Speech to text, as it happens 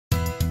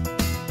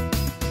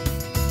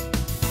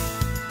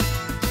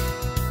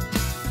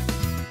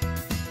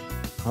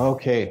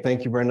Okay,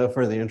 thank you, Brenda,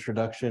 for the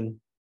introduction.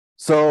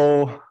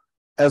 So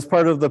as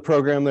part of the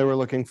program, they were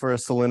looking for a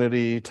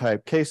salinity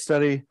type case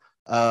study.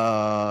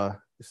 It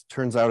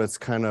turns out it's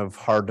kind of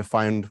hard to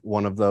find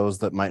one of those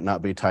that might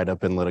not be tied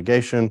up in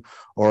litigation,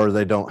 or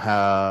they don't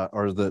have,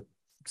 or that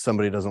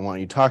somebody doesn't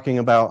want you talking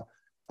about.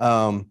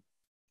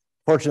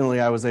 Fortunately,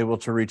 I was able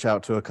to reach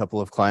out to a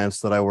couple of clients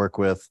that I work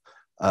with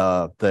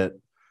that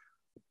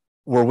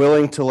were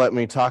willing to let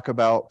me talk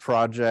about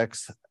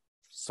projects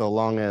so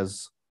long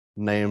as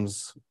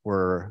names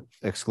were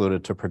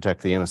excluded to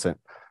protect the innocent.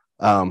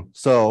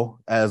 So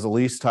as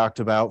Elise talked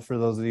about, for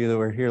those of you that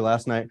were here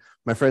last night,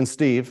 my friend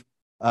Steve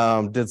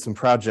did some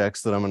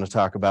projects that I'm going to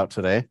talk about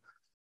today.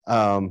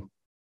 And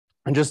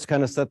just to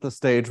kind of set the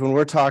stage, when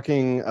we're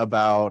talking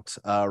about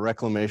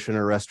reclamation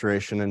or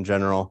restoration in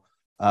general,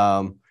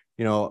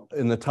 you know,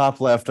 in the top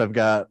left, I've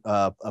got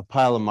a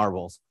pile of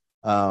marbles.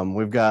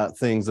 We've got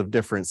things of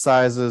different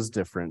sizes,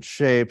 different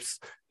shapes,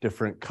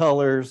 different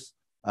colors,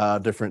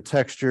 different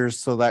textures.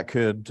 So that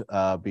could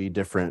be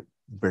different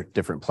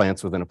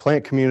plants within a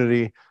plant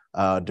community,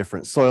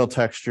 different soil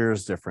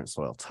textures, different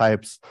soil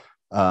types,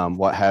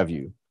 what have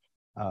you.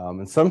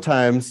 And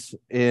sometimes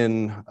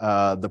in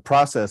the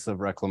process of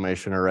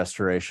reclamation or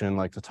restoration,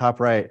 like the top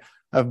right,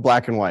 I have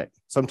black and white.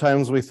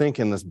 Sometimes we think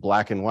in this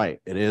black and white,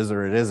 it is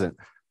or it isn't.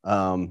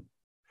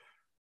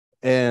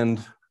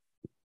 And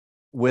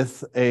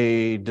with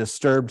a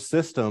disturbed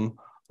system,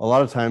 a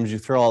lot of times you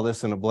throw all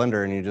this in a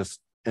blender and you just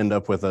end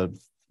up with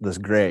this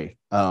gray.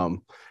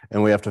 And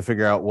we have to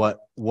figure out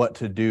what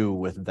to do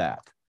with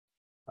that.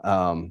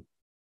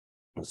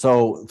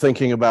 So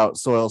thinking about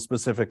soil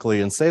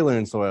specifically in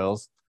saline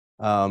soils,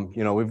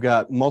 you know, we've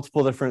got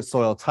multiple different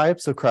soil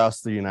types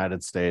across the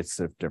United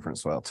States, different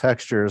soil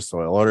textures,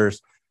 soil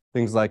odors,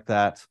 things like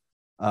that.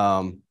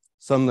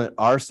 Some that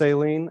are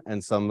saline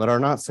and some that are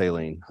not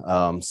saline,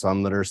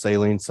 some that are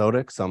saline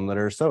sodic, some that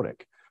are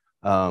sodic.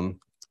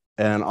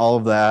 And all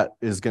of that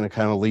is going to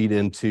kind of lead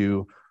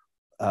into,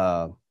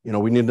 you know,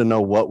 we need to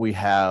know what we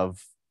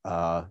have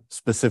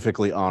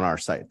specifically on our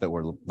site that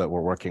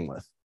we're working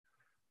with.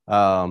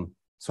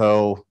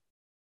 So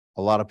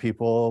a lot of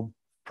people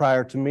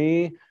prior to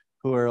me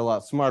who are a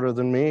lot smarter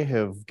than me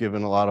have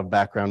given a lot of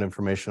background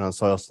information on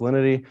soil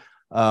salinity.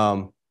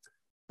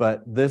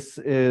 But this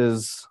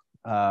is,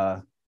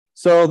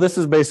 so this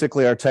is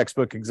basically our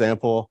textbook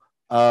example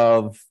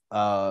of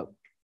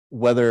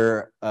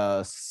whether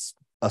a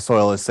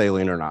soil is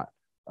saline or not.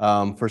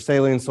 For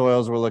saline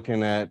soils, we're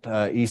looking at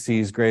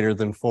ECs greater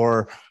than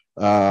 4,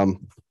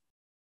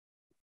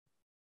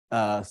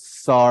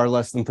 SAR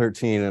less than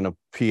 13, and a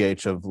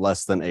pH of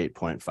less than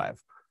 8.5.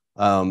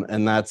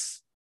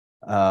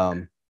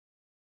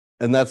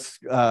 And that's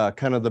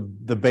kind of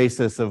the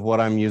basis of what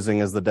I'm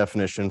using as the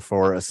definition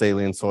for a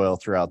saline soil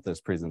throughout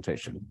this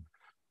presentation.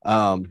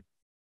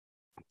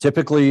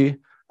 Typically,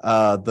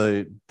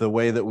 the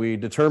way that we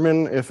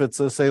determine if it's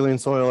a saline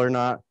soil or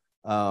not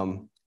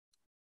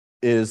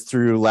is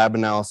through lab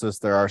analysis.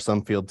 There are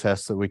some field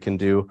tests that we can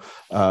do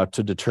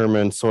to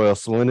determine soil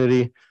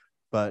salinity,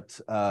 but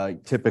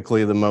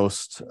typically the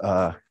most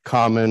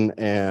common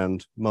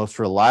and most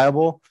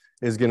reliable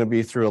is going to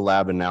be through a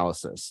lab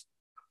analysis.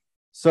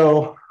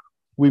 So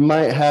we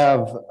might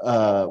have,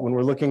 when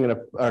we're looking at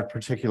a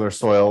particular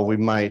soil, we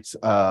might,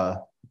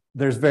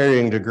 there's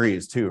varying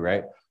degrees too,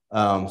 right?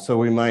 So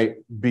we might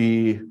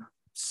be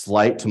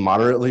slight to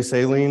moderately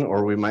saline,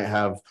 or we might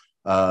have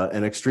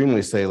an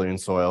extremely saline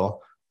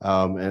soil,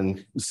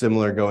 and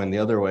similar going the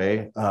other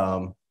way.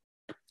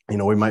 You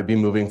know, we might be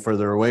moving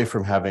further away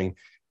from having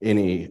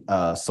any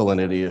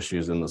salinity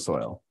issues in the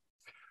soil.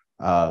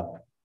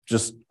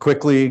 Just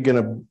quickly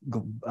gonna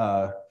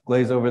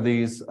glaze over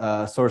these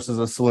sources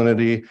of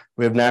salinity.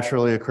 We have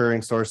naturally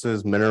occurring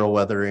sources, mineral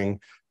weathering,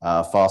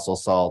 fossil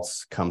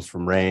salts, comes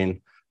from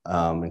rain,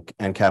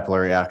 and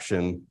capillary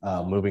action,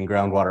 moving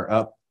groundwater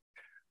up.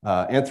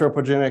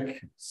 Anthropogenic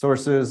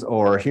sources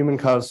or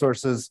human-caused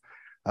sources,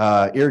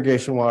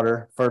 irrigation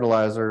water,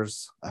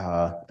 fertilizers,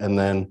 and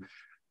then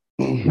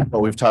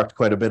what we've talked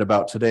quite a bit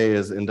about today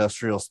is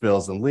industrial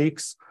spills and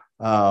leaks,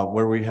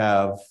 where we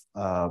have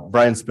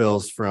brine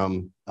spills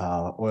from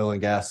oil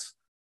and gas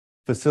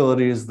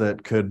facilities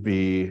that could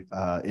be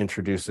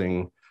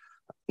introducing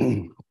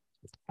more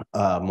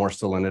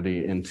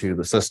salinity into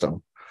the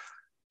system.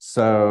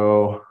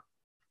 So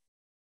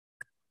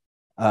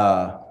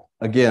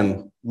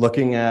again,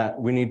 looking at,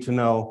 we need to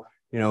know,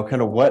 you know,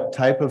 kind of what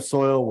type of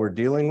soil we're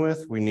dealing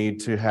with. We need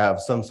to have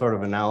some sort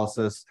of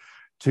analysis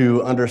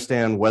to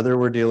understand whether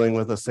we're dealing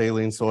with a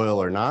saline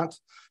soil or not,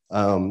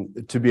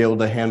 to be able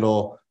to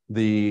handle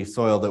the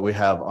soil that we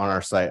have on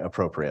our site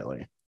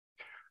appropriately.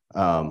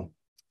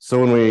 So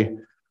when we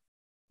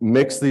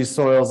mix these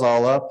soils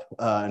all up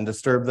and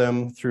disturb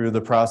them through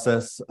the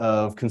process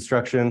of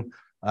construction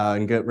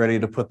and get ready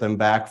to put them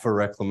back for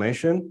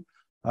reclamation,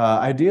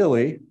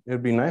 ideally,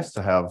 it'd be nice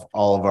to have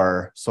all of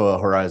our soil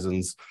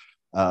horizons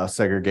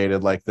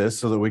segregated like this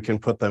so that we can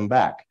put them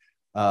back.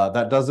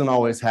 That doesn't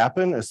always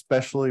happen,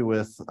 especially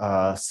with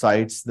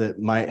sites that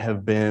might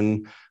have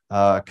been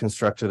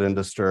constructed and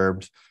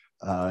disturbed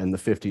in the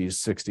 50s,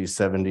 60s,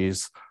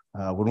 70s,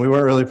 when we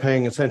weren't really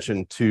paying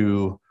attention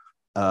to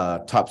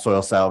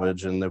topsoil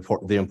salvage and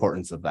the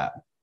importance of that.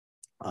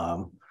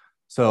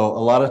 So a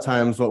lot of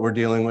times what we're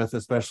dealing with,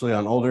 especially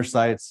on older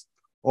sites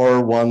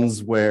or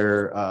ones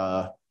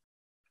where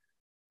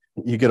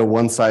you get a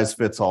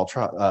one-size-fits-all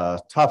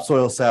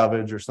topsoil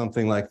salvage or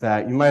something like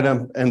that, you might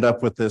end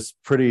up with this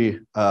pretty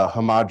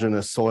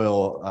homogeneous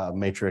soil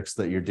matrix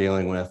that you're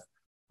dealing with.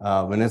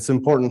 And it's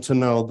important to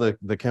know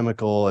the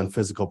chemical and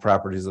physical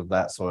properties of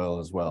that soil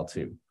as well,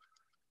 too.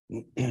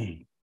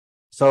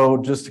 So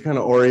just to kind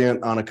of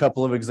orient on a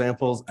couple of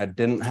examples, I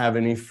didn't have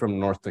any from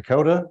North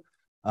Dakota,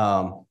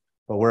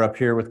 but we're up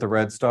here with the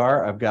red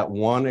star. I've got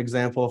one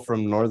example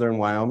from northern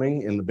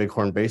Wyoming in the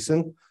Bighorn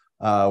Basin,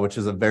 which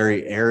is a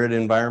very arid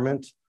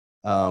environment,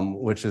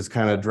 which is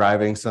kind of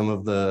driving some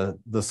of the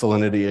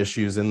salinity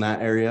issues in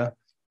that area.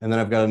 And then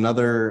I've got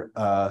another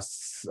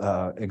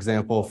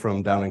example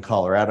from down in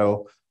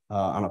Colorado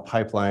on a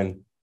pipeline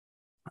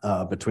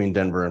between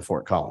Denver and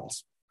Fort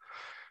Collins.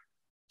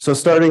 So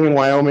starting in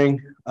Wyoming,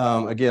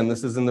 again,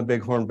 this is in the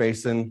Bighorn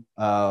Basin,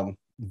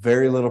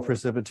 very little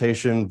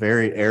precipitation,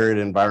 very arid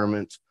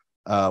environment,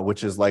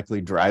 which is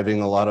likely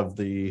driving a lot of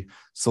the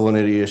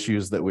salinity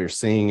issues that we're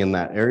seeing in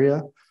that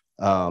area.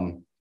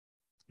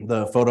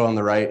 The photo on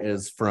the right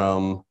is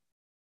from,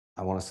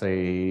 I want to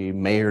say,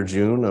 May or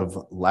June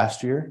of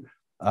last year.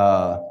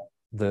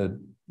 The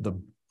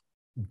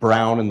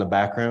brown in the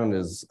background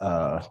is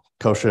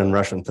kochia and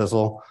Russian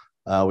thistle.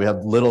 We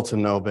had little to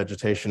no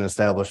vegetation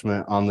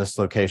establishment on this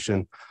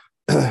location.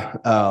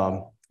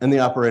 And the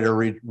operator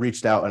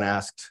reached out and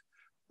asked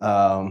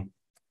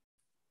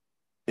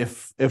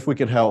if we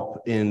could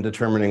help in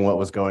determining what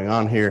was going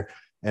on here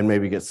and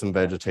maybe get some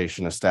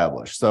vegetation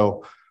established.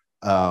 So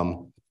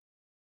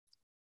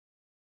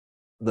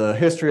the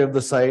history of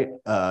the site,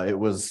 it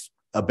was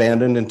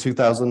abandoned in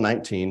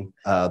 2019.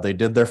 They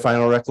did their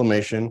final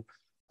reclamation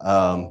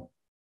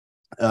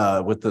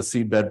with the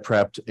seedbed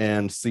prepped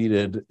and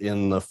seeded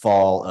in the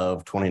fall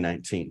of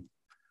 2019.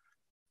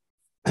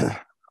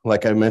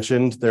 Like I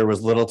mentioned, there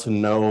was little to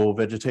no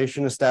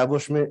vegetation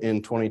establishment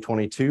in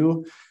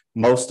 2022.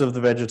 Most of the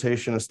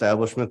vegetation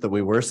establishment that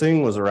we were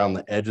seeing was around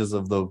the edges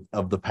of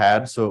the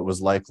pad, so it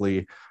was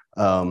likely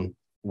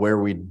where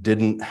we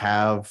didn't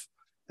have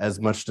as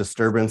much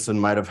disturbance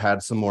and might have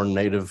had some more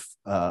native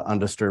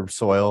undisturbed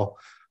soil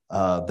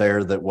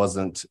there that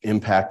wasn't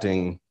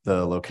impacting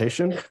the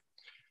location.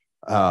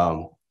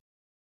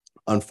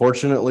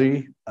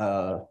 Unfortunately,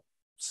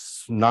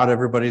 not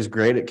everybody's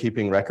great at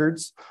keeping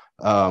records.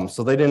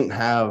 So they didn't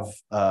have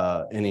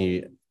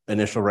any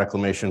initial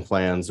reclamation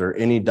plans or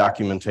any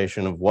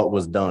documentation of what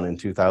was done in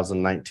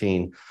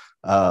 2019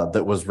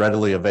 that was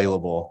readily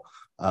available.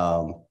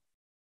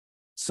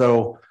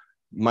 So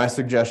my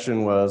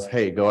suggestion was,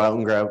 hey,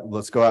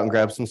 let's go out and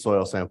grab some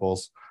soil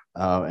samples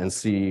and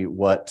see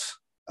what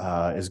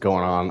is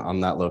going on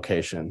that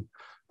location.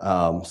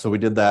 So we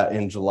did that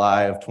in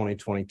July of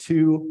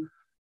 2022.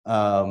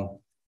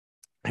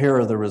 Here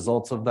are the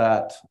results of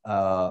that.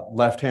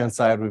 Left-hand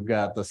side, we've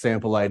got the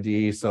sample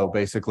ID. So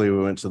basically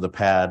we went to the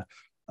pad,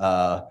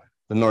 the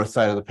north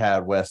side of the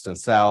pad, west and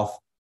south.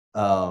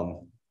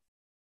 All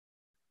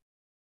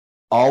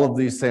of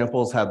these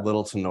samples had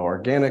little to no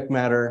organic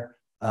matter.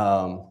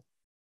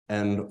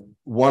 And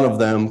one of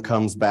them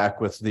comes back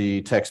with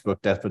the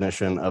textbook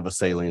definition of a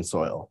saline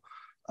soil.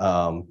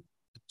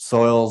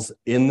 Soils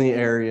in the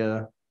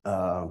area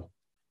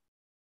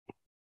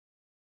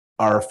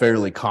are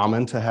fairly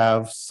common to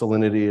have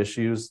salinity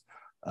issues,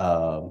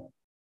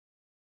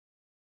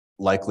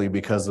 likely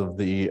because of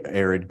the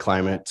arid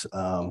climate,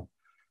 and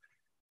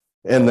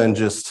then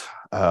just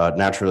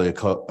naturally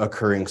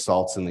occurring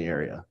salts in the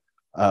area.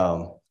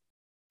 So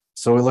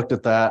we looked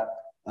at that.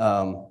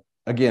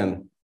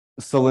 Again,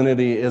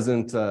 salinity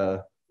isn't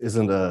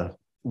a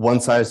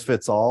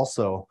one-size-fits-all.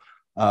 So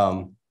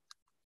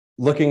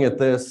looking at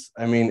this,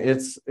 I mean,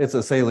 it's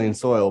a saline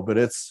soil, but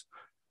it's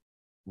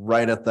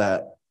right at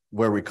that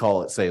where we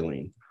call it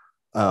saline.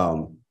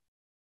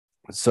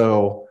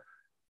 So,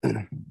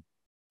 you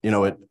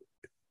know,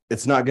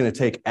 it's not going to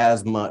take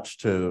as much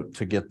to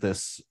get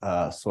this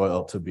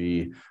soil to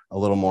be a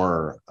little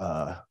more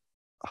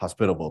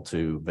hospitable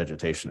to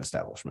vegetation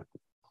establishment.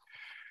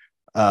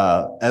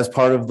 As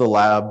part of the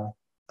lab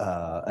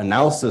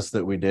analysis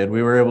that we did,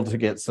 we were able to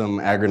get some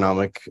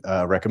agronomic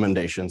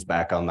recommendations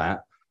back on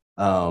that.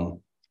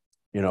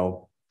 You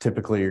know,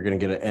 typically you're going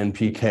to get an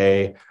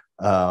NPK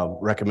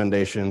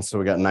recommendations. So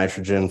we got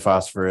nitrogen,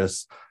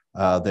 phosphorus,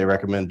 they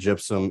recommend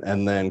gypsum,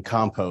 and then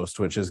compost,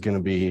 which is going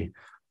to be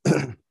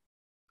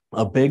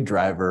a big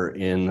driver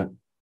in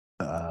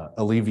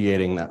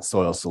alleviating that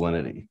soil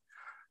salinity.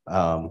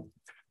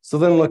 So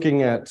then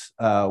looking at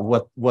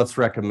what's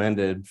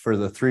recommended for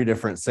the 3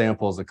 different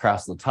samples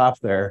across the top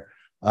there,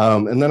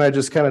 and then I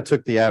just kind of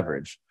took the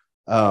average.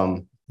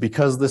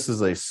 Because this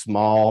is a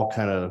small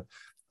kind of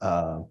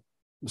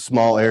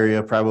small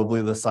area,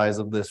 probably the size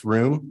of this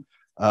room,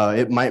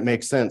 it might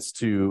make sense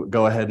to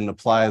go ahead and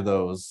apply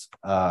those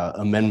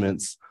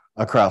amendments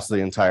across the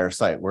entire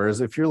site.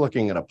 Whereas if you're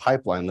looking at a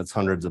pipeline that's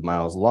hundreds of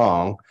miles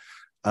long,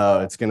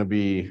 it's going to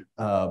be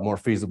more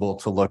feasible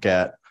to look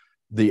at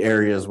the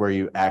areas where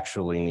you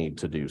actually need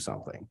to do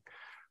something.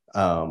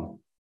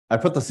 I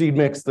put the seed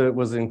mix that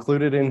was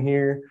included in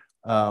here,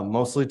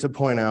 mostly to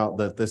point out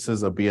that this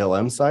is a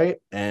BLM site,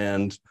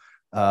 and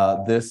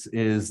this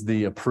is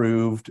the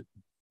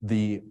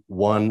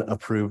one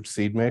approved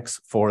seed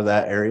mix for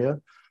that area.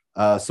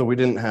 So we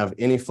didn't have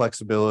any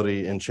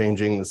flexibility in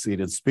changing the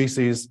seeded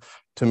species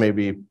to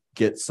maybe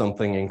get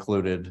something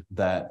included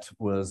that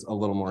was a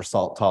little more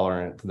salt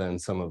tolerant than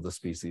some of the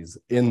species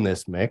in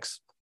this mix.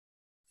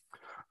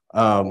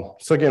 So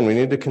again, we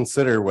need to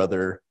consider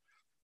whether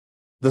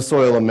the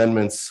soil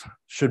amendments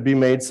should be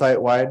made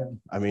site-wide.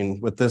 I mean,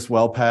 with this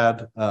well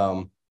pad,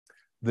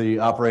 the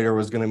operator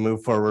was going to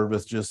move forward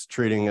with just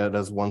treating it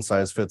as one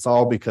size fits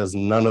all, because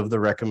none of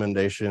the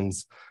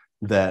recommendations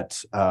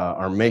that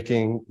we're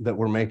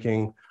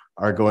making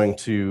are going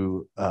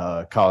to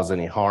cause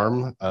any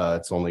harm.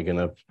 It's only going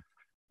to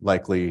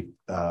likely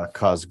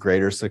cause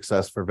greater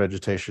success for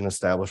vegetation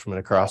establishment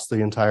across the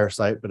entire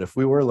site. But if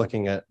we were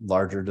looking at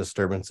larger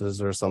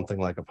disturbances or something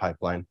like a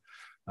pipeline,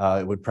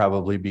 it would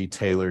probably be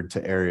tailored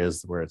to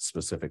areas where it's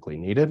specifically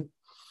needed.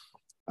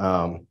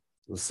 The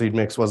seed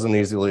mix wasn't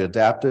easily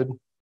adapted.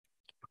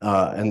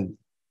 And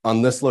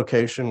on this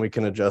location, we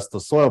can adjust the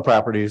soil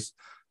properties,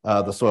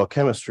 the soil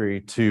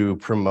chemistry to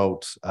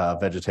promote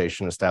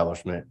vegetation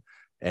establishment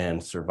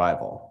and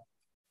survival.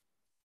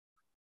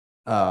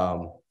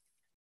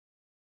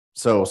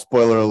 So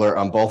spoiler alert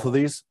on both of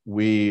these,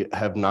 we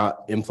have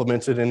not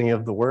implemented any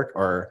of the work,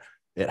 or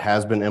it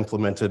has been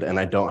implemented and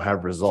I don't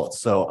have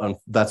results. So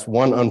that's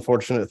one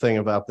unfortunate thing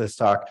about this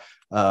talk.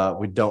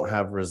 We don't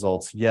have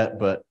results yet,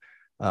 but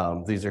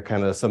these are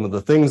kind of some of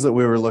the things that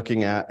we were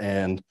looking at,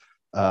 and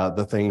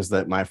the things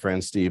that my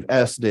friend Steve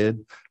S.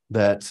 did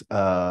that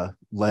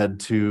led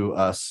to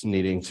us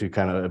needing to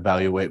kind of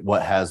evaluate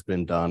what has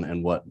been done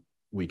and what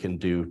we can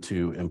do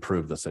to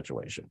improve the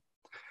situation.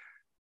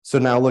 So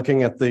now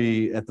looking at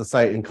the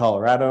site in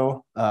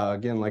Colorado,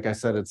 again, like I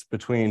said, it's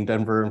between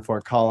Denver and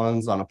Fort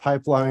Collins on a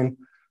pipeline.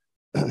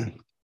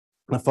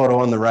 The photo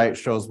on the right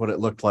shows what it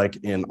looked like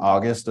in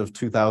August of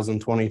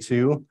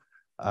 2022.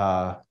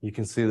 You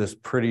can see this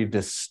pretty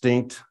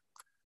distinct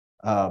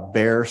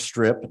bare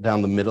strip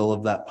down the middle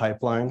of that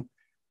pipeline.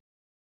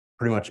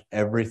 Pretty much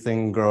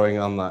everything growing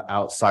on the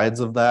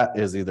outsides of that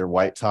is either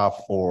white top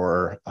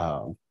or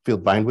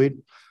field bindweed.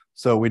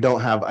 So we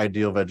don't have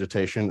ideal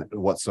vegetation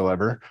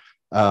whatsoever.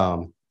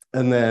 And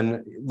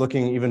then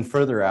looking even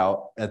further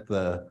out at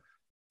the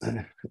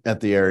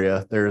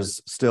area,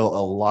 there's still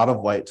a lot of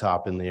white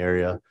top in the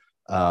area,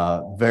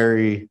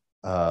 very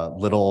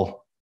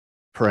little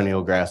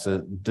perennial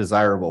grasses,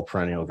 desirable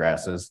perennial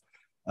grasses.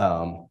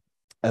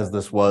 As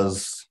this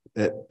was,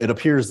 it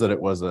appears that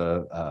it was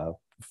a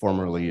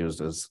formerly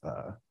used as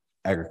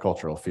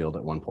agricultural field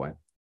at one point.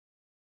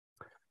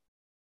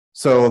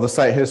 So the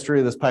site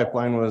history, this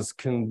pipeline was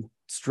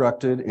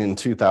constructed in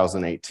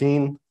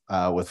 2018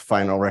 with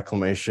final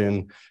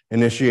reclamation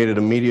initiated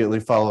immediately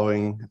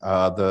following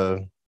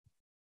the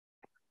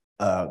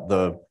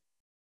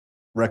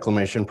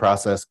reclamation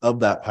process of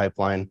that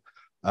pipeline,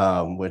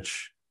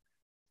 which,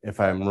 if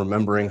I'm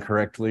remembering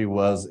correctly,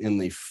 was in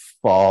the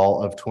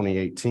fall of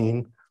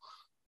 2018.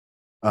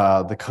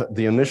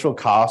 The initial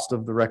cost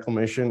of the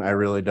reclamation, I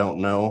really don't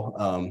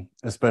know,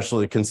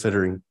 especially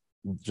considering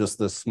just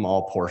this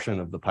small portion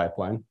of the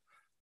pipeline.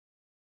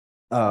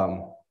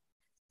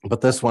 But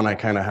this one, I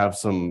kind of have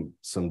some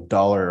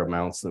dollar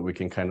amounts that we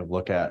can kind of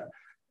look at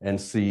and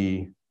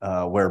see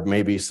where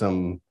maybe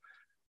some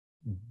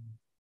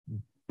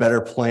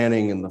better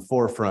planning in the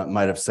forefront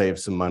might have saved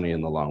some money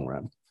in the long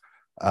run.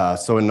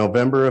 So in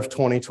November of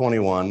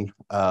 2021,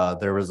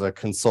 there was a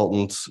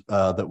consultant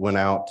that went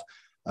out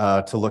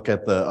to look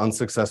at the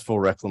unsuccessful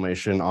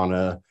reclamation on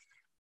a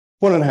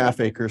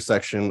 1.5 acre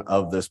section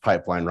of this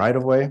pipeline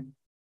right-of-way.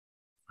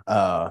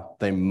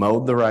 They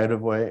mowed the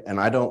right-of-way, and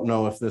I don't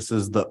know if this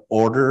is the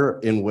order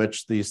in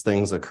which these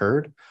things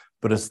occurred,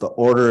 but it's the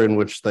order in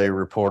which they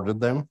reported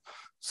them.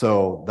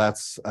 So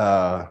that's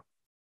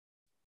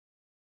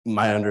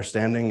my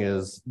understanding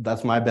is,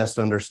 that's my best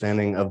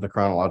understanding of the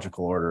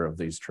chronological order of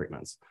these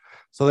treatments.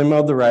 So they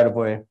mowed the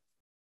right-of-way,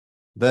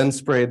 then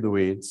sprayed the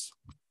weeds,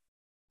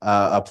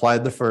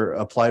 applied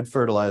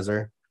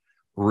fertilizer,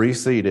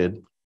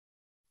 reseeded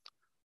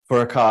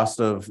for a cost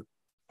of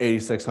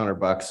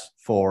 $8,600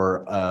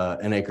 for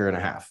 1.5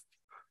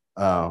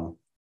 acres.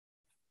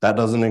 That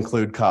doesn't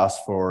include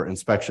costs for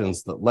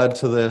inspections that led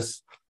to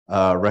this,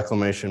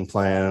 reclamation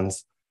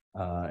plans,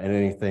 and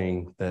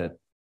anything that,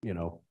 you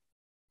know,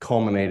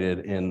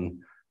 culminated in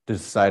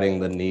deciding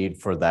the need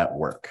for that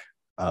work.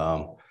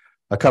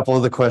 A couple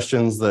of the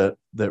questions that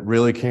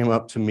really came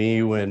up to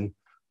me when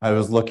I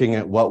was looking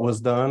at what was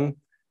done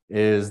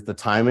is the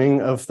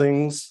timing of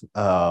things.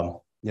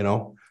 You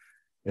know,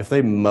 if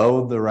they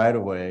mowed the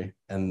right-of-way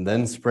and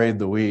then sprayed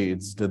the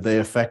weeds, did they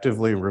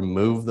effectively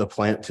remove the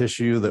plant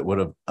tissue that would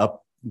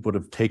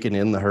have taken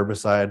in the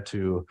herbicide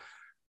to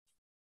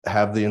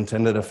have the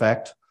intended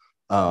effect?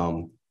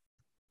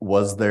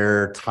 Was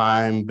there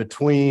time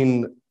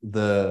between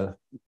the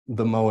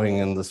mowing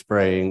and the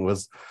spraying?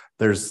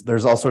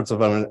 There's all sorts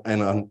of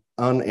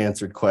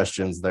unanswered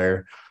questions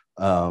there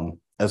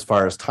as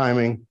far as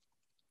timing.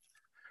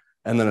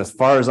 And then as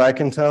far as I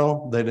can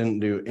tell, they didn't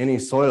do any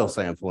soil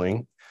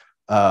sampling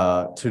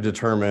to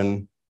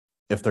determine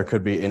if there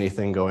could be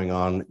anything going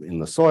on in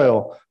the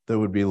soil that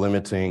would be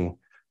limiting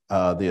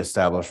the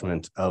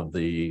establishment of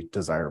the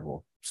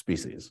desirable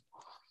species.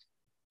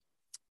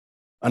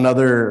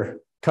 Another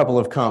couple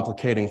of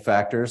complicating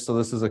factors. So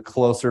this is a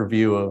closer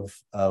view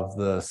of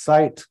the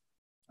site.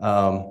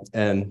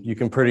 And you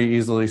can pretty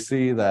easily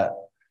see that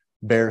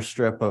bare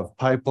strip of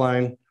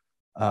pipeline.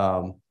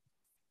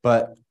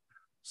 But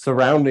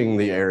surrounding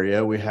the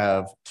area, we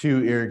have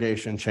 2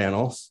 irrigation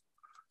channels.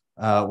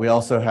 We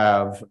also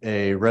have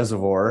a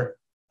reservoir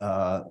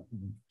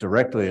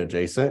directly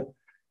adjacent.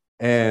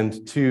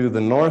 And to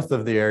the north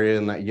of the area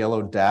in that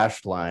yellow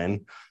dashed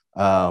line,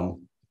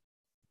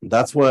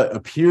 that's what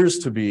appears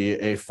to be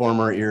a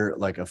former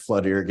like a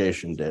flood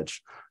irrigation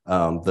ditch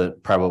that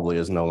probably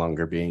is no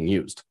longer being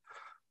used.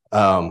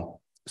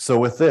 So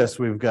with this,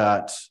 we've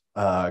got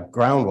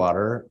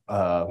groundwater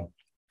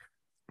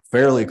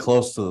fairly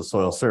close to the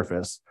soil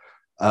surface,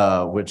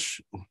 which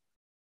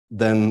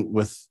then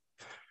with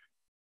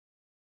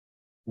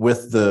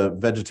the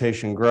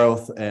vegetation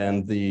growth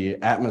and the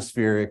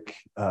atmospheric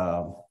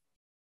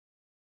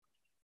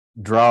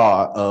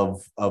draw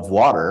of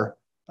water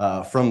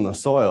from the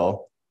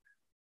soil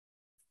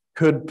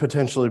could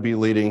potentially be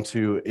leading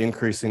to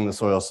increasing the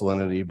soil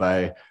salinity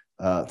by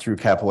through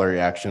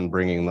capillary action,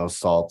 bringing those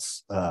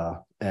salts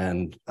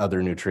and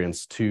other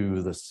nutrients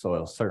to the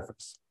soil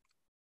surface.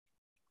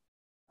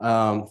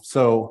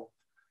 So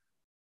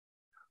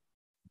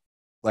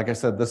like I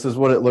said, this is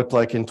what it looked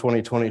like in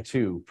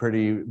 2022.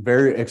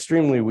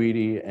 Extremely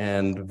weedy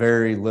and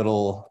very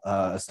little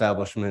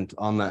establishment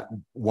on that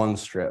one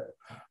strip.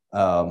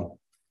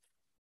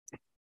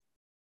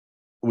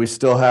 We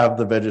still have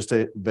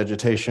the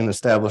vegetation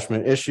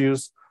establishment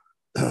issues,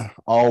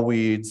 all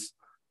weeds.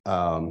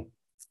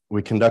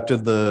 We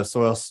conducted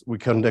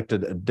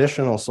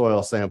additional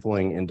soil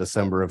sampling in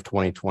December of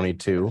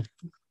 2022.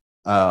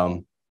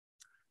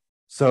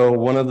 So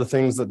one of the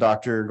things that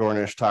Dr.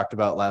 Gornish talked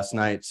about last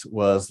night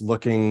was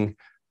looking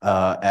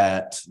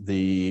at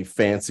the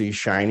fancy,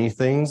 shiny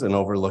things and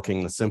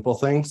overlooking the simple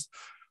things.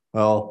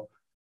 Well,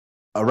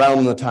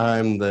 around the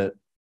time that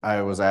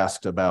I was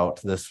asked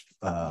about this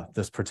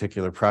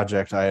particular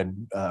project, I had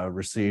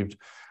received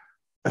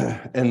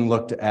and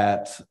looked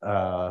at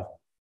an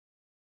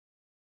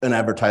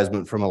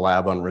advertisement from a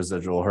lab on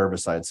residual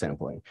herbicide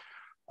sampling.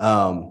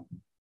 So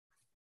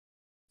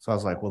I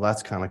was like, well,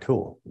 that's kind of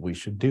cool. We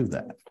should do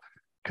that.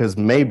 Because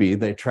maybe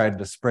they tried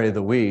to spray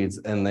the weeds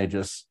and they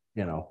just,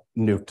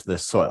 nuked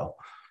this soil.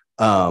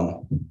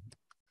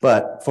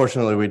 But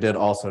fortunately, we did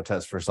also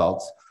test for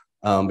salts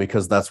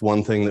because that's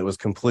one thing that was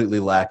completely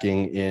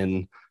lacking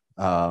in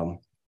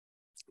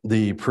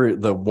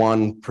the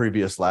one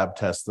previous lab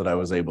test that I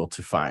was able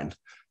to find.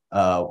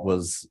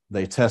 Was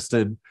they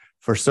tested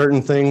for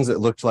certain things. It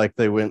looked like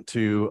they went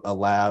to a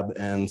lab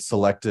and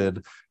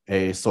selected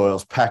a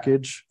soils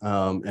package,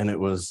 and it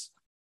was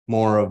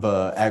more of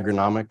a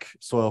agronomic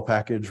soil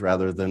package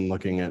rather than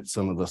looking at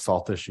some of the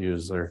salt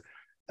issues or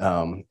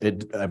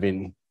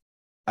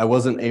I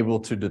wasn't able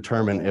to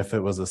determine if it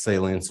was a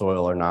saline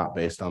soil or not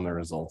based on the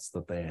results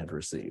that they had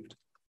received.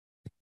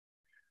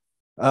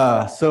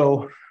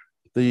 So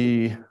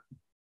the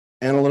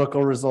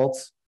analytical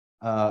results,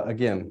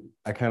 again,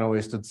 I kind of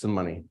wasted some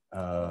money.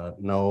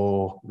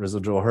 No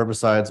residual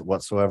herbicides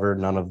whatsoever.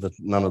 None of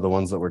the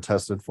ones that were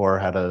tested for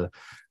had a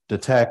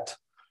detect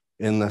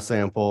in the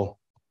sample.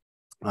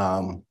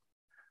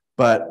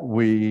 But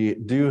we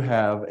do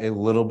have a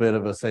little bit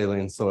of a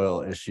saline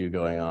soil issue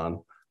going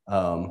on.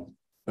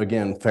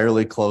 Again,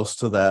 fairly close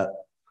to that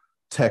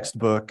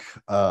textbook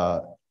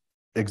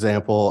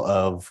example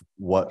of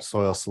what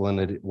soil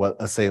salinity, what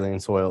a saline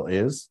soil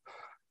is.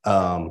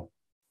 So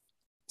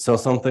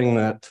something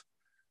that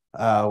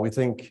we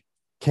think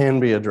can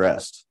be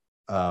addressed.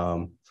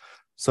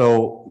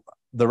 So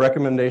the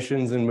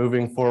recommendations in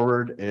moving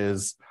forward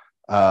is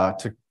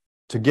to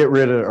get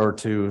rid of or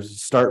to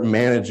start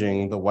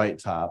managing the white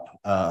top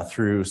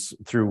through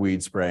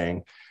weed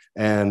spraying.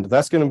 And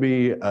that's going to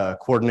be a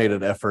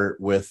coordinated effort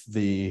with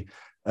the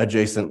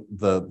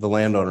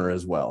landowner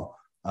as well,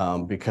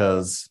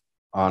 because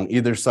on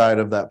either side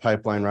of that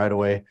pipeline right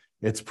away,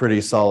 it's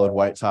pretty solid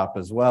white top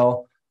as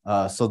well.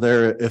 So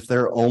if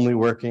they're only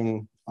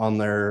working on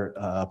their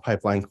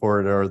pipeline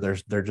corridor,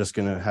 they're just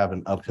going to have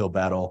an uphill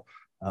battle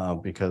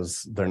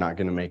because they're not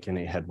going to make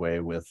any headway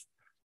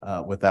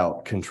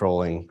without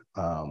controlling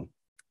on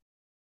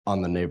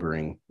the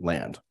neighboring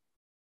land.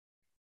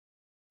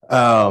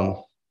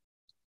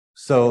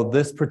 So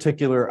this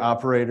particular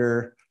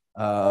operator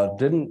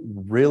didn't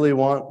really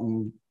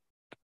want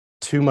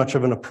too much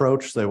of an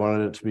approach. They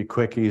wanted it to be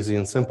quick, easy,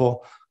 and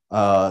simple.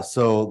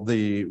 So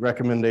the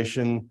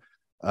recommendation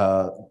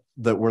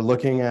that we're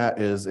looking at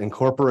is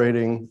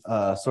incorporating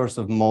a source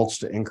of mulch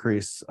to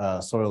increase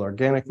soil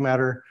organic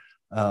matter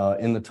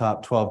in the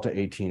top 12 to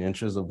 18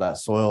 inches of that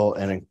soil,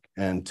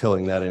 and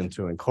tilling that in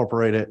to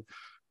incorporate it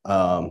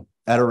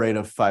at a rate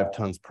of 5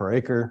 tons per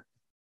acre.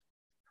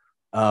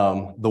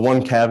 The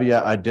one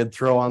caveat I did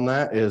throw on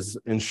that is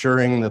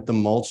ensuring that the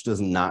mulch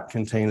does not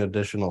contain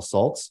additional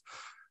salts.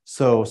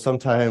 So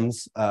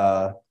sometimes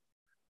a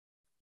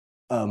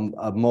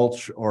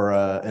mulch or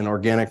an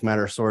organic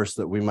matter source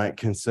that we might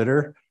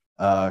consider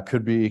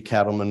could be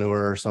cattle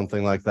manure or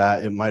something like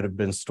that. It might have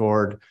been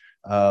stored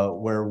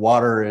where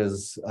water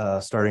is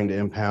starting to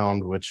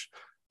impound, which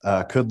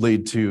could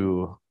lead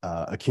to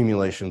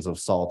accumulations of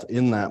salt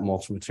in that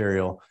mulch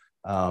material.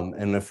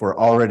 And if we're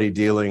already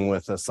dealing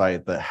with a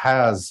site that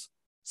has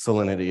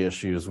salinity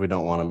issues, we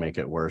don't want to make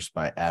it worse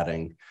by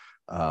adding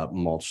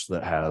mulch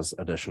that has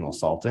additional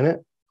salt in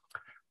it.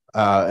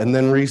 And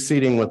then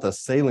reseeding with a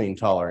saline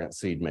tolerant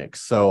seed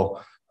mix.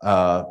 So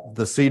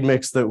the seed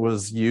mix that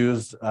was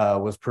used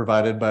was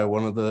provided by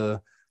one of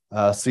the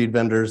seed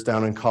vendors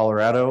down in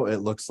Colorado. It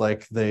looks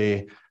like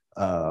they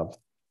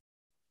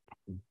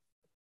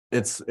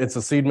it's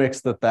a seed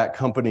mix that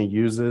company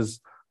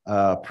uses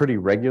pretty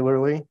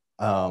regularly.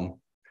 You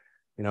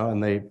know,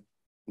 and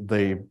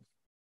they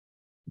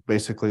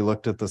basically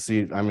looked at the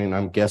seed. I mean,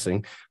 I'm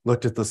guessing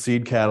looked at the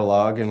seed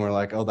catalog and were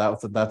like, oh,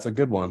 that's a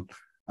good one.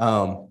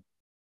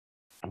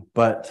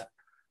 But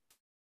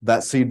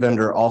that seed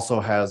vendor also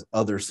has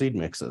other seed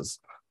mixes.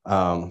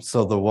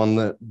 So the one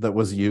that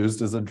was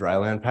used is a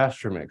dryland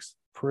pasture mix.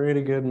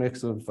 Pretty good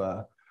mix of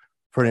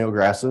perennial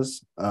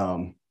grasses,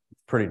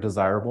 pretty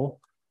desirable.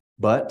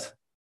 But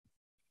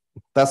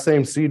that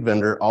same seed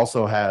vendor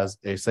also has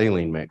a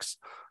saline mix.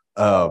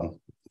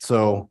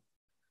 So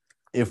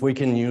if we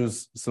can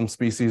use some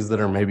species that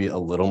are maybe a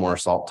little more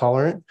salt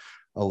tolerant,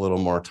 a little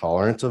more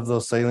tolerant of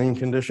those saline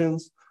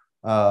conditions,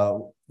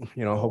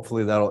 you know,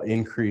 hopefully that'll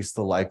increase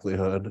the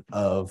likelihood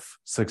of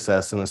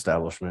success and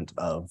establishment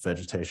of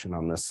vegetation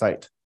on this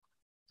site.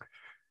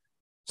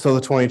 So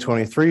the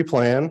 2023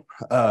 plan,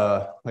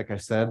 like I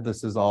said,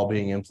 this is all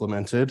being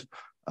implemented.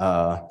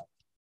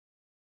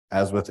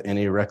 As with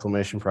any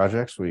reclamation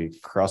projects, we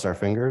cross our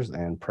fingers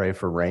and pray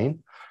for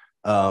rain,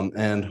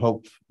 and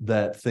hope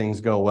that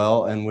things go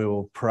well. And we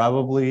will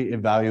probably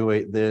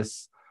evaluate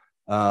this.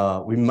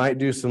 We might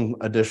do some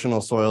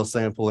additional soil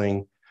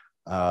sampling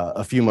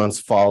a few months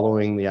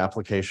following the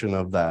application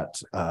of that,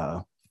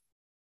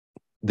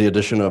 the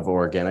addition of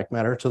organic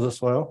matter to the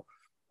soil,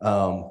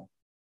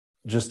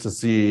 just to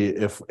see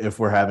if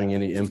we're having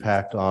any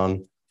impact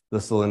on the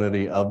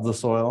salinity of the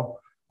soil.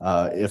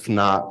 If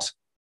not,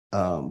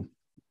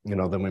 you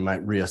know, then we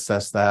might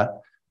reassess that.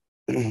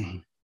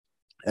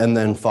 And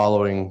then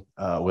following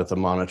with the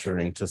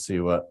monitoring to see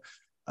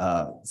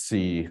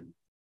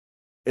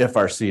if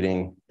our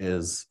seeding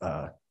is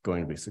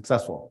going to be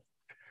successful.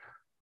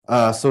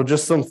 So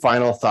just some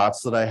final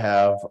thoughts that I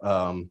have.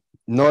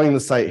 Knowing the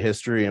site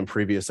history and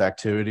previous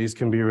activities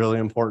can be really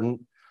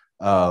important.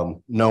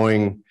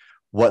 Knowing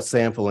what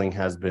sampling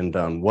has been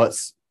done,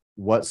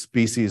 what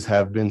species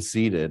have been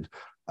seeded,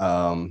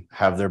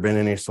 have there been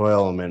any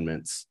soil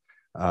amendments,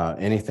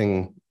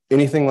 anything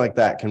like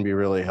that can be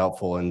really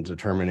helpful in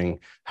determining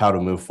how to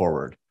move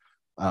forward.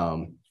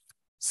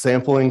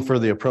 Sampling for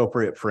the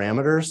appropriate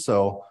parameters.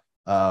 So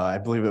I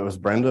believe it was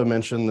Brenda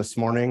mentioned this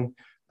morning,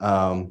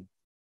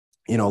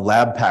 you know,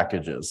 lab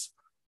packages.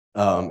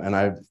 And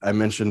I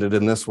mentioned it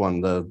in this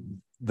one.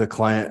 The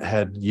client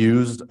had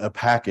used a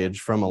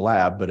package from a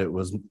lab, but it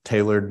was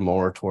tailored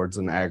more towards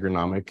an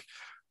agronomic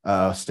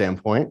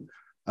standpoint,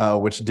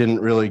 which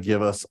didn't really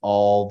give us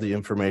all the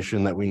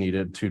information that we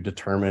needed to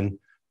determine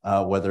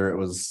whether it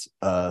was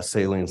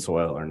saline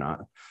soil or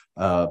not.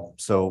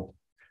 So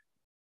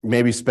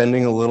maybe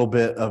spending a little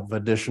bit of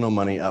additional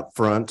money up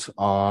front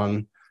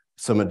on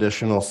some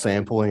additional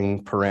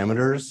sampling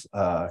parameters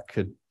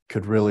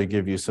could really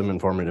give you some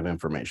informative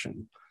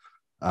information.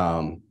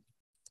 And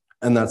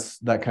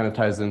that kind of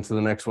ties into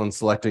the next one,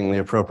 selecting the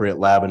appropriate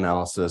lab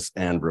analysis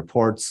and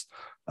reports.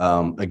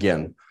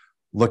 Again,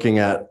 looking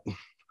at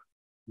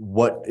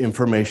what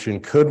information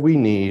could we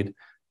need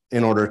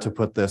in order to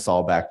put this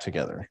all back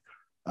together.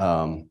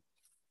 And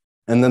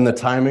then the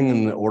timing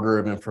and the order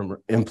of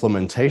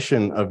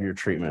implementation of your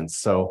treatments.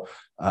 So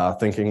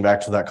thinking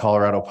back to that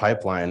Colorado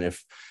pipeline,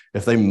 if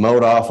they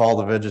mowed off all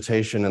the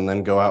vegetation and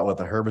then go out with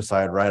a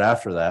herbicide right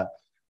after that,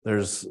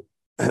 there's,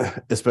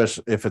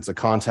 especially if it's a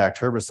contact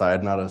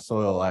herbicide, not a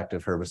soil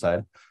active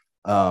herbicide,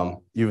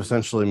 you've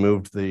essentially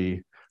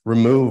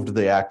removed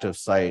the active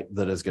site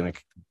that is going to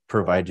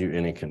provide you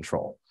any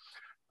control.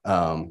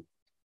 And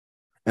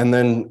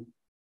then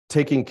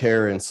taking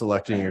care and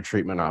selecting your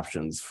treatment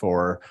options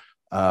for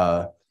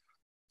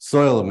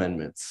soil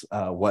amendments,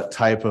 what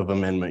type of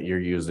amendment you're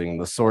using,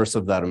 the source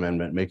of that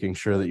amendment, making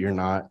sure that you're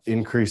not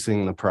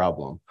increasing the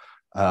problem,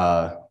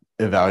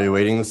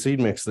 evaluating the seed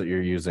mix that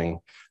you're using.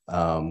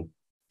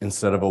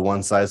 Instead of a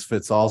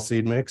one-size-fits-all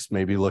seed mix,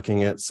 maybe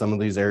looking at some of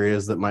these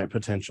areas that might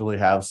potentially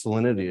have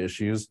salinity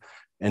issues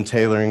and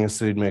tailoring a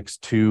seed mix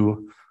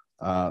to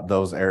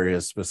those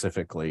areas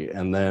specifically.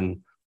 And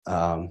then,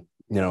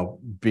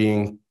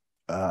 being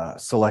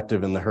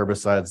selective in the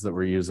herbicides that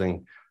we're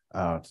using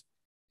to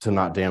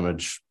not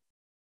damage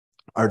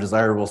our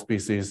desirable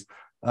species.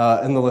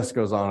 And the list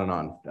goes on and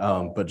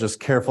on, but just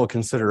careful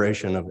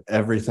consideration of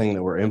everything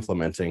that we're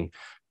implementing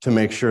to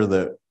make sure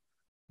that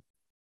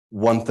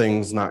one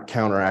thing's not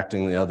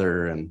counteracting the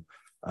other. And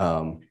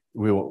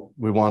we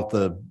want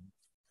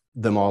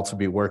them all to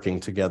be working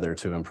together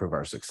to improve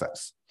our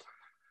success.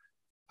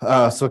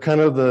 So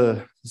kind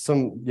of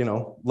some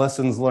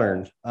lessons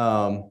learned.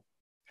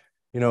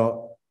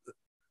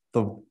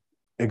 The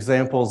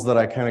examples that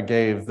I kind of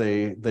gave,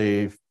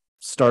 they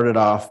started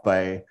off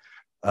by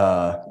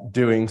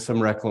doing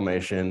some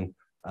reclamation.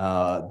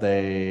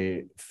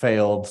 They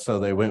failed, so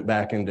they went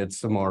back and did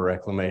some more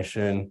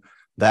reclamation.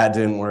 That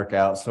didn't work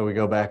out, so we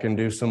go back and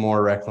do some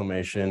more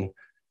reclamation.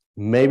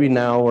 Maybe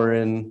now we're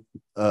in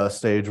a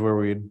stage where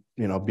we'd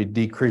be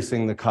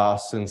decreasing the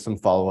costs and some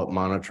follow-up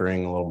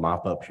monitoring, a little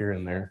mop up here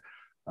and there.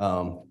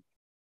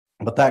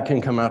 But that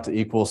can come out to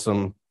equal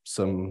some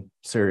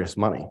serious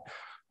money.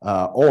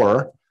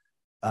 Or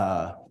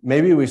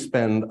maybe we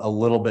spend a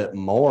little bit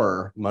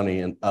more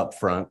money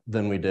upfront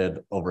than we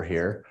did over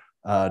here,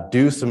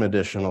 do some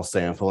additional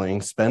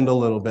sampling, spend a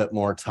little bit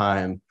more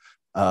time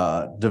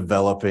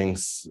developing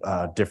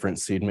different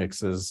seed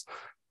mixes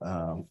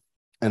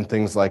and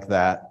things like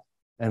that.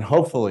 And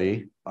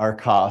hopefully our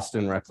cost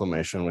in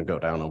reclamation would go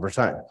down over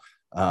time.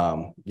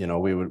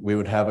 We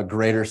would have a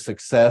greater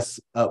success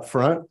up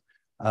front.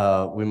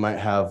 We might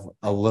have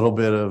a little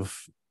bit of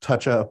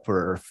touch up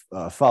or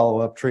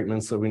follow-up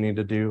treatments that we need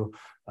to do,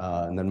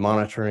 and then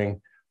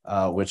monitoring,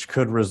 which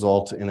could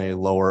result in a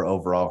lower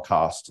overall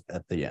cost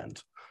at the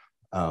end.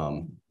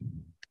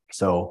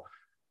 So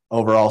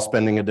overall,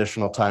 spending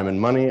additional time and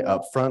money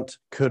up front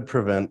could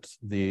prevent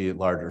the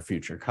larger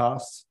future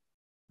costs.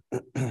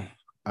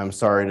 I'm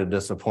sorry to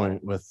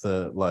disappoint with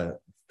the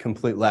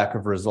complete lack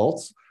of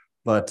results,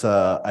 but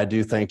I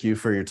do thank you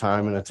for your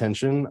time and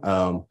attention.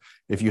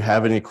 If you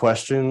have any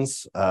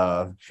questions,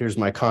 here's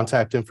my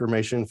contact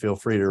information. Feel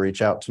free to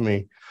reach out to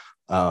me.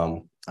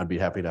 I'd be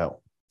happy to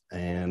help.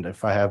 And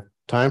if I have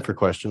time for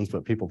questions,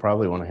 but people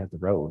probably want to hit the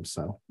road.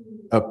 So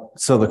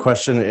the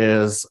question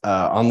is,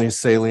 on these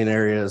saline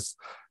areas,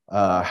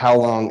 how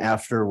long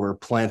after we're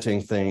planting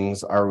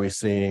things are we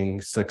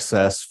seeing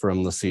success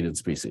from the seeded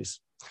species?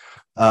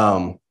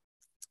 On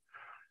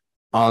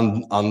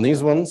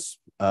these ones,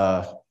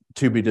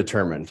 to be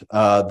determined.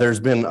 There's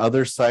been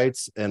other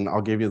sites, and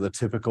I'll give you the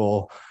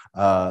typical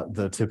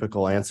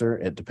answer.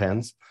 It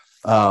depends,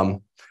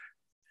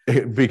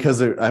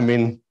 because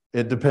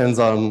it depends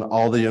on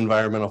all the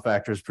environmental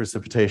factors,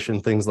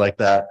 precipitation, things like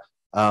that.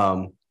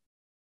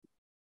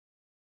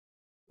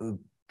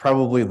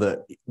 Probably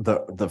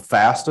the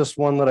fastest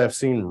one that I've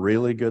seen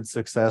really good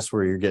success,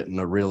 where you're getting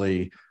a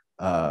really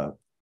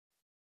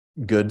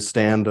good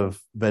stand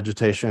of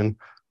vegetation,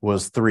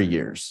 was 3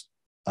 years.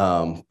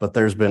 But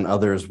there's been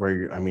others where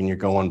you're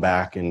going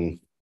back and,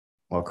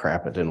 well,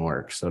 crap, it didn't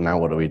work. So now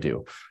what do we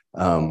do?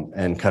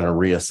 And kind of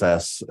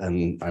reassess.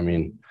 And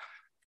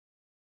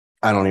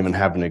I don't even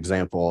have an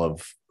example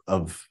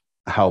of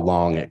how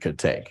long it could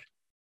take.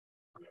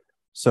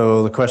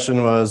 So the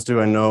question was, do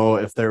I know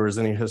if there was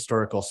any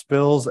historical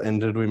spills,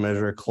 and did we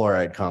measure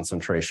chloride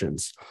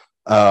concentrations?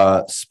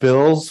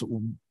 Spills,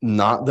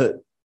 not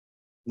that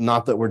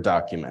were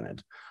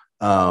documented.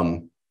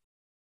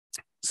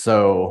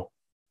 So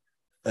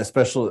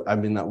especially,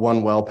 that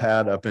one well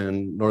pad up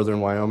in northern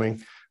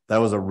Wyoming, that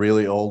was a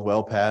really old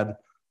well pad.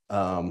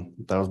 That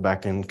was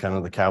back in kind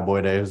of the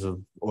cowboy days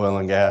of oil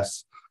and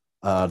gas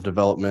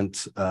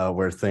development,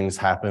 where things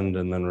happened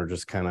and then were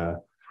just kind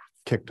of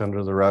kicked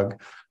under the rug.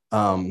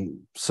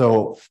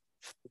 So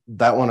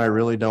that one I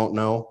really don't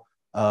know.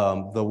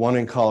 The one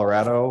in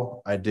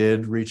Colorado, I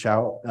did reach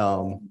out,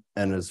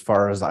 and as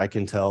far as I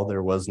can tell,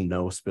 there was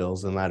no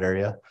spills in that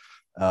area.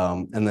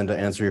 And then to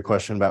answer your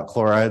question about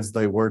chlorides,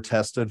 they were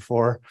tested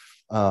for,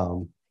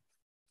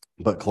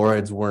 but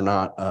chlorides were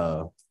not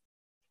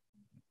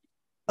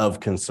of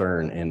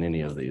concern in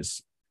any of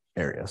these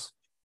areas.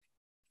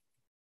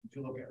 Did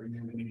you look at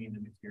removing any of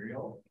the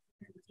material?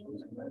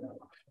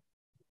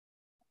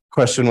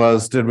 Question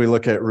was, did we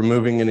look at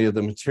removing any of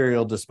the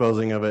material,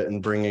 disposing of it,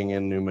 and bringing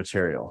in new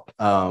material?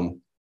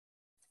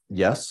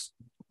 Yes,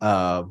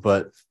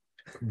 but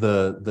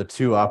the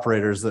two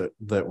operators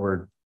that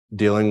we're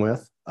dealing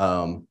with,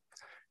 and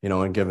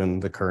given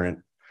the current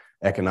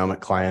economic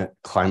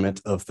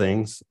climate of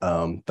things,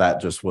 that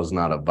just was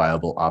not a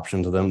viable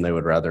option to them. They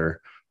would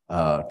rather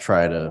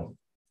try to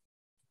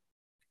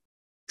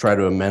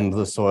amend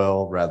the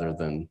soil rather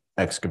than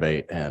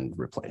excavate and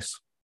replace.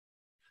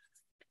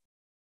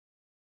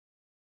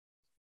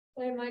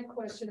 And my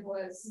question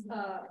was,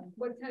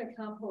 what kind of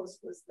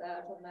compost was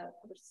that on that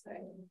first site?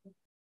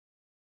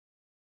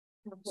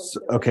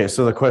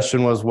 So the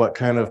question was, what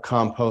kind of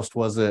compost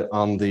was it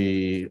on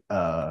the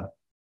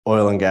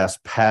oil and gas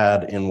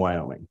pad in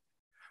Wyoming?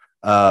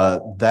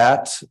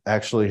 That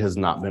actually has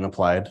not been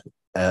applied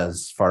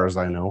as far as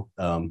I know.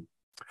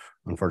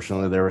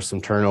 Unfortunately, there was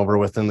some turnover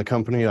within the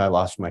company. I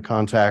lost my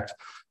contact.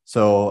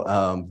 So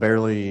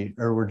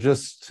we're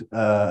just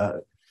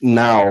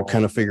now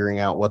kind of figuring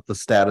out what the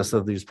status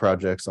of these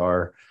projects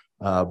are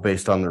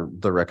based on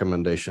the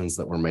recommendations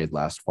that were made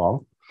last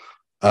fall.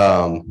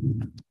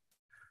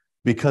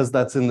 Because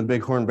that's in the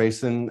Bighorn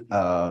Basin,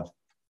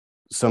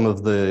 some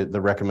of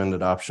the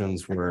recommended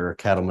options were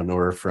cattle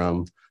manure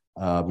from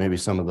maybe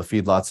some of the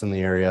feedlots in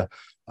the area.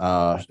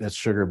 It's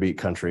sugar beet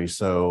country,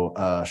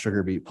 so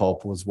sugar beet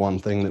pulp was one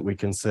thing that we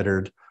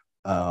considered.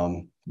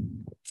 And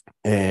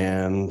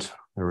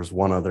there was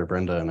one other,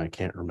 Brenda, and I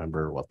can't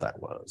remember what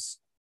that was.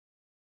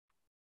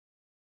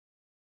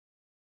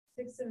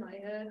 Sticks in my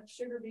head,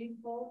 sugar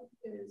beet pulp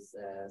is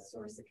a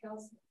source of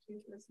calcium,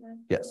 isn't it?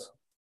 Yes.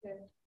 Okay.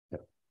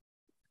 Yep.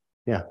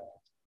 Yeah.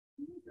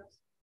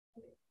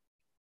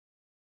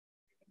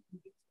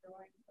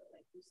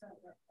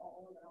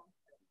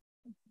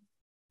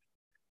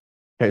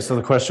 Okay, so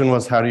the question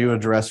was, how do you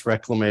address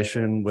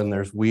reclamation when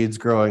there's weeds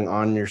growing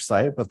on your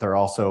site, but they're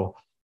also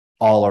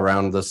all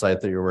around the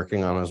site that you're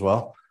working on as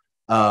well?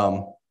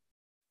 Well,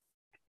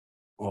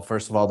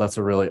 first of all, that's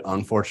a really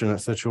unfortunate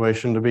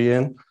situation to be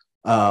in.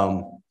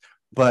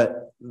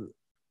 But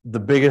the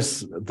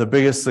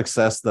biggest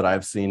success that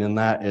I've seen in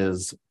that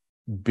is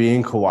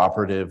being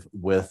cooperative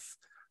with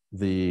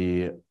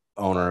the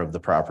owner of the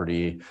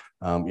property.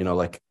 You know,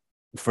 like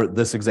for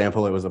this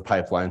example, it was a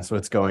pipeline, so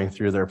it's going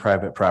through their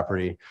private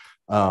property.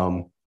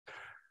 The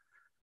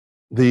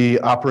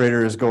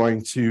operator is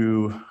going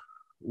to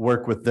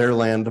work with their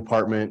land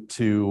department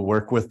to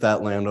work with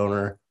that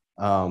landowner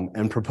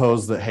and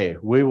propose that, hey,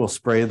 we will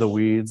spray the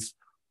weeds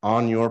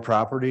on your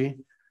property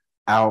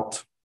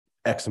out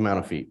X amount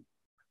of feet.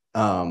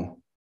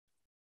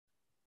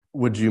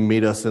 Would you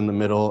meet us in the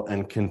middle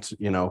and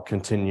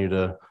continue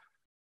to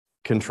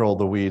control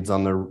the weeds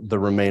on the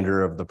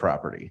remainder of the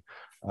property?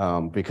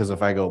 Because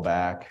if I go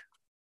back,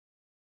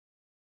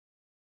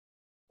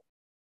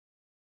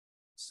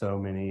 so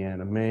many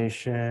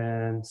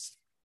animations.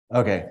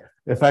 Okay,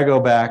 if I go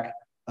back,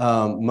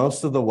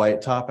 most of the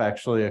white top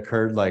actually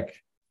occurred like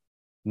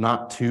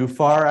not too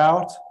far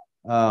out.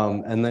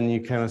 And then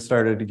you kind of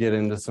started to get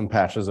into some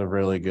patches of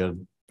really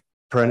good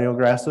perennial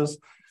grasses.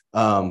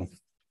 So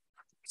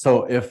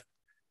if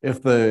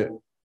the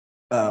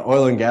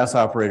oil and gas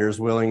operator is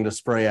willing to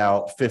spray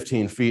out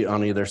 15 feet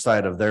on either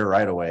side of their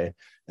right of way,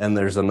 and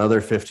there's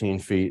another 15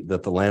 feet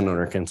that the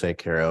landowner can take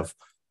care of,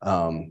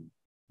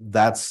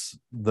 that's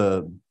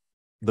the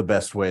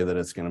best way that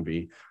it's going to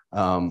be.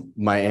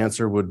 My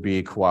answer would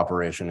be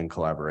cooperation and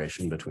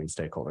collaboration between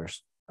stakeholders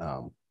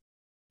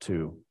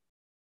to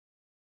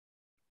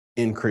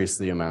increase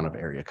the amount of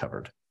area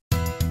covered.